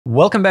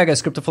Welcome back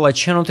guys, CryptoFly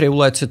channel. Today we'd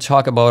like to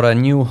talk about a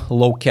new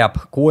low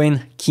cap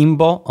coin,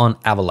 Kimbo on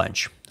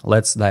Avalanche.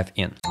 Let's dive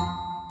in.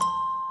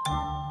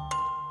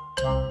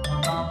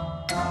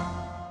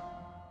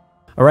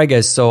 Alright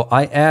guys, so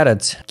I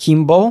added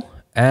Kimbo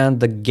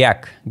and the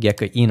Gecko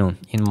Inu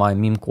in my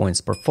meme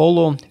coins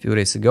portfolio a few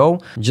days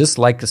ago, just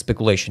like a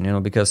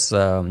speculation, because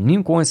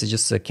meme coins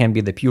just can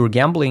be the pure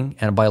gambling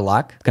and by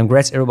luck.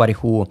 Congrats everybody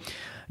who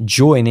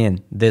joined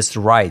in this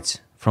ride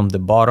from the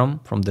bottom,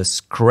 from the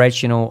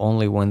scratch,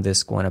 only when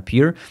this coin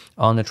appear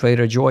on the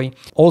Trader Joy.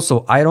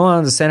 Also, I don't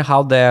understand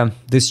how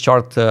this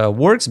chart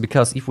works,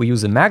 because if we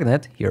use a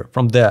magnet here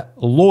from the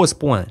lowest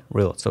point,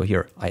 really, so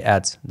here I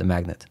add the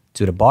magnet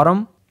to the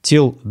bottom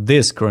till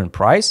this current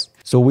price.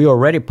 So we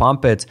already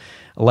pump it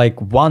like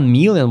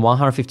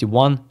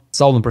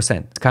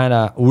 1,151,000%. It's kind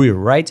of weird,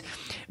 right?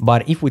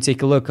 But if we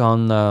take a look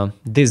on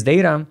this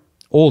data,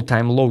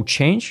 all-time low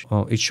change,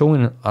 it's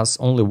showing us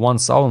only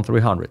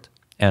 1,300.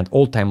 And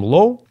all-time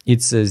low,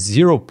 it's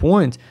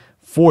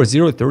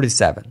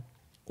 0.4037.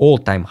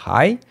 All-time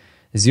high,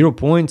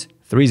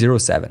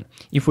 0.307.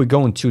 If we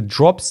go into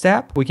drop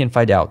step, we can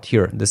find out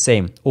here the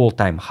same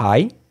all-time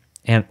high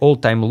and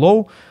all-time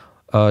low,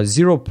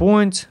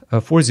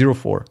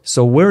 0.404.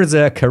 So where is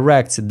the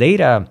correct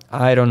data?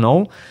 I don't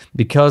know,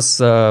 because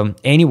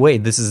anyway,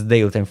 this is the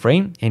daily time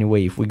frame.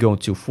 Anyway, if we go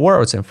to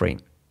 4-hour time frame,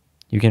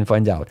 you can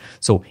find out.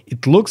 So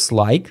it looks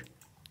like,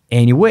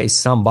 anyway,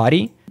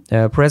 somebody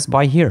press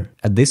buy here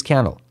at this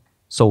candle.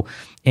 So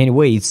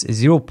anyway, it's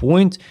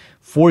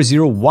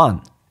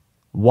 0.401.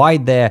 Why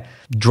the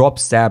drop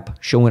step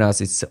showing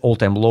us it's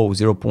all-time low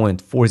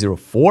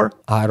 0.404?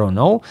 I don't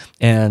know.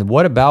 And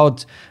what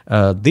about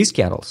these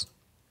candles?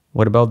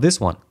 What about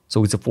this one?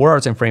 So it's a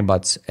 4-hour time frame,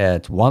 but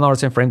at 1-hour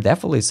time frame,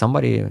 definitely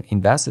somebody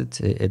invested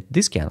at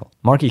this candle.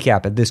 Market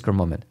cap at this current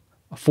moment,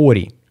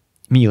 40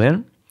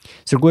 million.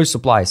 Circulatory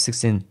supply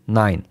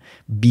 69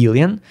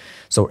 billion.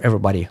 So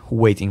everybody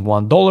waiting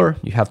 $1,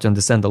 you have to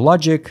understand the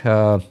logic.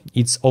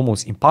 It's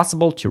almost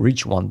impossible to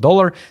reach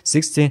 $1,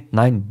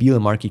 69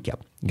 billion market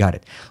cap. Got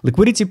it.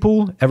 Liquidity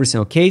pool,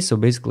 everything okay. So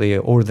basically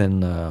over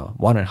than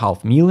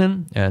 1.5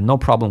 million. No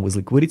problem with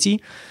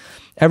liquidity.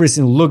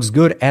 Everything looks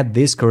good at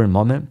this current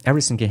moment.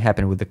 Everything can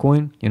happen with the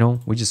coin.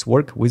 We just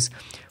work with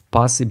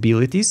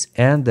possibilities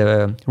and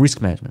risk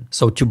management.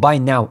 So to buy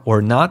now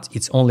or not,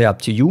 it's only up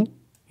to you.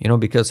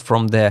 Because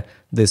from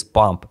this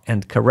pump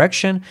and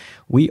correction,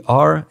 we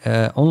are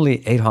only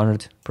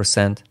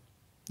 800%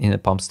 in the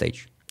pump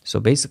stage. So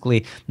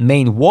basically,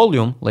 main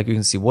volume, like you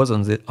can see, was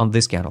on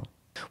this candle.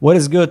 What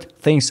is good?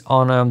 Things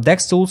on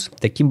DEX tools,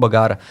 the Kimbo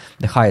got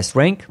the highest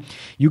rank.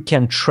 You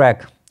can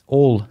track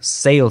all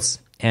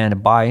sales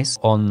and buys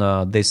on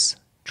this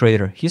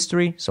trader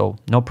history, so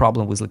no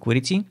problem with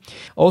liquidity.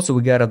 Also,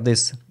 we got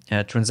this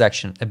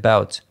transaction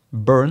about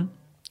burn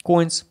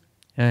coins.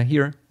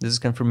 Here, this is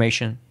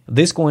confirmation.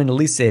 This coin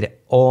listed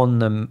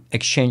on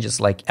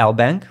exchanges like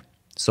Albank,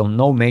 so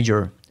no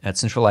major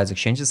centralized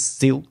exchanges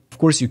still. Of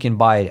course, you can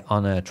buy it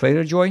on a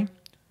Trader Joy.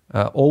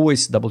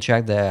 Always double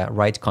check the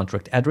right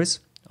contract address,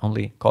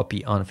 only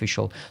copy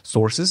unofficial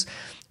sources.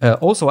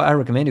 Also, I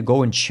recommend you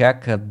go and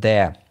check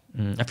the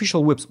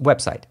official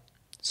website.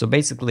 So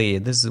basically,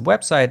 this is a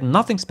website,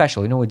 nothing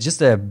special, it's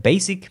just a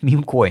basic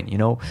meme coin,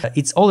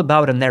 It's all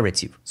about a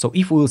narrative. So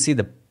if we will see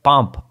the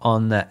pump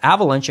on the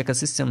Avalanche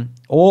ecosystem,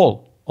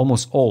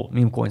 almost all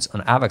meme coins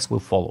on Avax will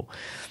follow.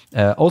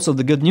 Also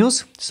the good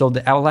news, so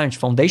the Avalanche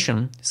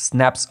Foundation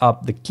snaps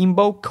up the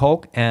Kimbo,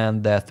 Coke,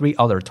 and the 3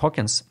 other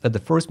tokens at the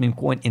first meme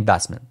coin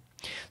investment.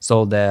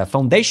 So the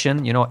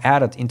foundation,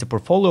 added into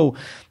portfolio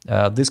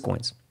these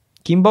coins.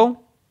 Kimbo,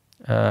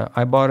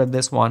 I bought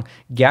this one.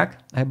 Gecko,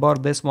 I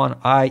bought this one.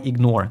 I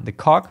ignore the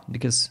Coke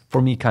because for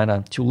me kind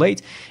of too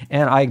late,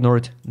 and I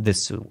ignored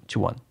this two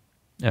one.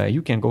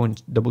 You can go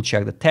and double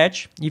check the tag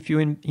if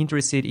you're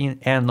interested in,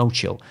 and no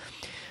chill.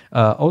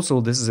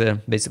 Also, this is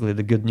basically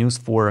the good news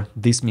for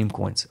these meme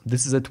coins.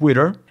 This is a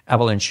Twitter.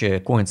 Avalanche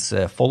coins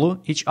follow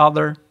each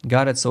other.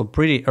 Got it. So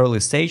pretty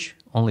early stage,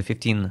 only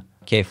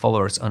 15K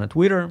followers on a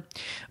Twitter.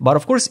 But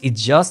of course,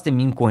 it's just a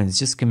meme coin. It's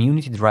just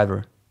community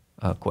driver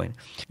coin.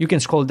 You can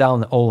scroll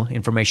down all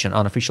information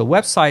on official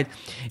website.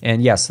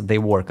 And yes, they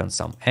work on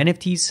some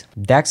NFTs,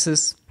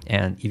 DEXs,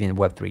 and even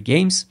Web3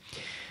 games.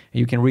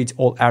 You can read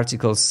all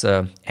articles,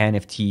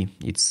 NFT,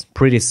 it's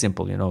pretty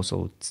simple,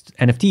 so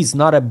NFT is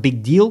not a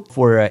big deal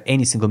for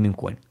any single meme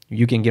coin.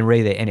 You can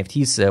generate the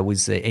NFTs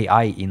with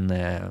AI in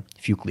a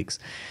few clicks.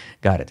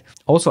 Got it.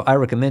 Also, I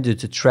recommend you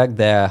to track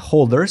the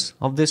holders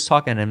of this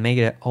token and make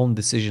your own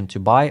decision to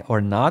buy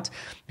or not,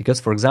 because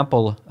for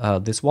example,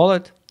 this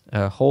wallet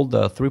hold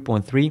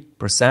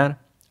 3.3%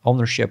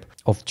 ownership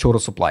of total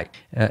supply.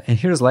 And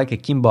here's like a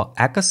Kimbo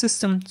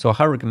ecosystem. So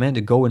I recommend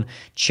you go and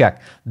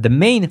check. The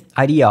main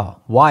idea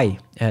why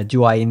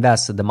do I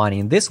invest the money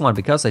in this one,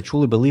 because I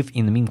truly believe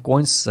in the meme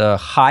coins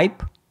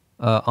hype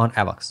on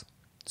Avax.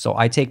 So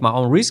I take my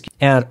own risk.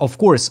 And of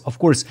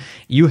course,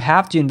 you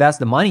have to invest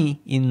the money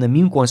in the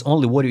meme coins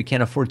only what you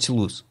can afford to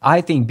lose.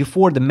 I think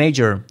before the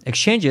major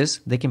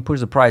exchanges, they can push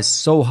the price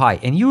so high.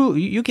 And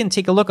you can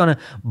take a look on a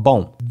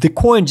boom. The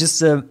coin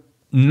just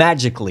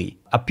magically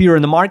appear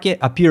in the market,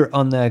 appear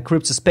on the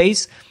crypto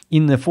space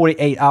in the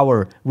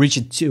 48-hour, reach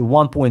it to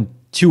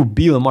 1.2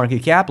 billion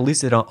market cap,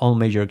 listed on all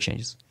major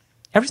exchanges.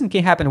 Everything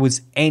can happen with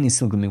any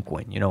single meme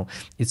coin, you know.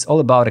 It's all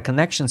about the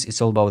connections,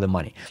 it's all about the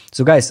money.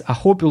 So guys, I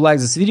hope you like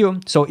this video.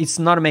 So it's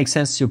not make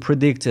sense to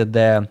predict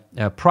the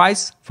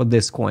price for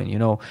this coin, you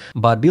know,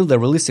 but build the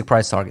realistic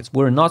price targets.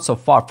 We're not so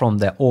far from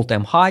the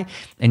all-time high,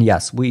 and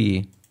yes,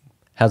 we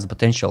has the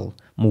potential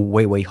move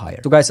way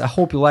higher. So guys, I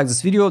hope you like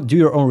this video. Do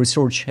your own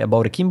research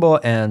about Kimbo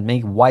and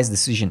make wise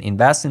decision,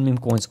 invest in meme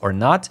coins or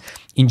not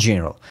in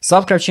general.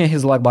 Subscribe channel,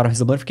 hit the like button, hit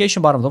the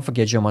notification button. Don't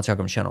forget to join my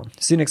Telegram channel.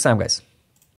 See you next time, guys.